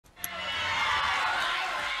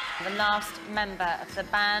The last member of the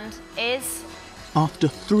band is... After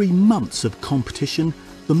 3 months of competition,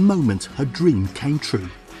 the moment her dream came true.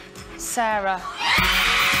 Sarah.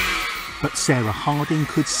 But Sarah Harding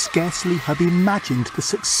could scarcely have imagined the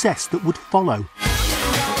success that would follow.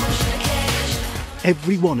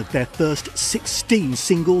 Every one of their first 16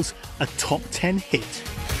 singles a top 10 hit.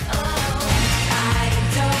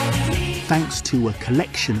 Thanks to a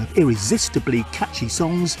collection of irresistibly catchy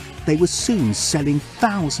songs, they were soon selling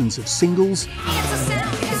thousands of singles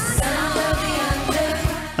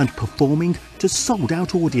and performing to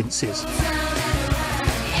sold-out audiences.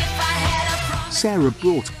 Sarah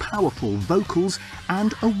brought powerful vocals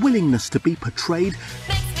and a willingness to be portrayed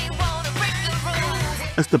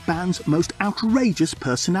as the band's most outrageous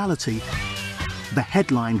personality, the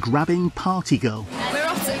headline-grabbing party girl. We're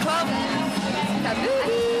off to the club.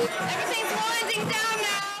 Everything's winding down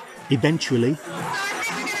now. Eventually, So I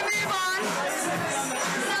think we're going to move on.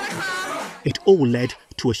 Another club. it all led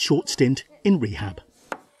to a short stint in rehab.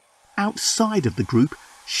 Outside of the group,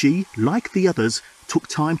 she, like the others, took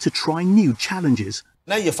time to try new challenges.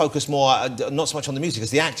 Now you're focused more, not so much on the music as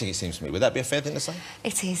the acting, it seems to me. Would that be a fair thing to say?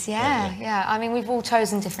 It is, yeah. I mean, we've all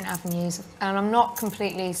chosen different avenues, and I'm not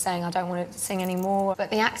completely saying I don't want to sing anymore, but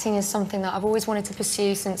the acting is something that I've always wanted to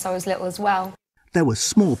pursue since I was little as well. There were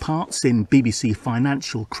small parts in BBC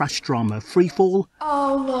Financial crash drama Freefall,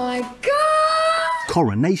 Oh my God!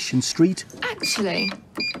 Coronation Street, Actually,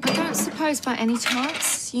 I don't suppose by any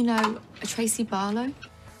chance you know a Tracy Barlow?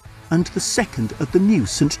 and the second of the new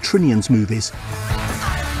St Trinian's movies.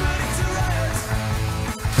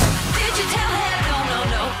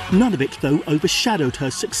 None of it, though, overshadowed her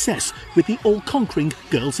success with the all-conquering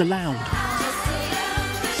Girls Aloud.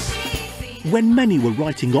 When many were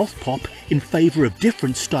writing off pop in favour of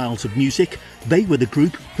different styles of music, they were the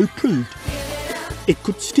group who proved it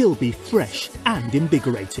could still be fresh and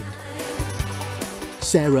invigorating.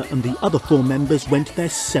 Sarah and the other 4 members went their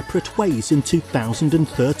separate ways in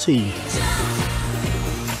 2013.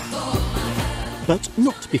 But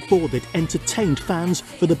not before they'd entertained fans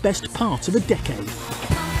for the best part of a decade.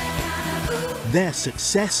 Their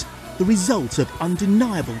success, the result of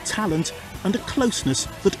undeniable talent and a closeness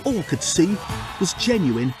that all could see, was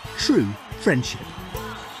genuine, true friendship.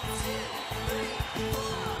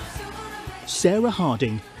 Sarah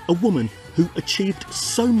Harding, a woman who achieved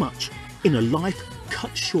so much in a life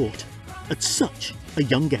cut short at such a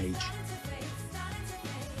young age.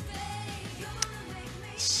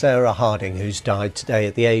 Sarah Harding, who's died today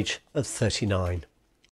at the age of 39.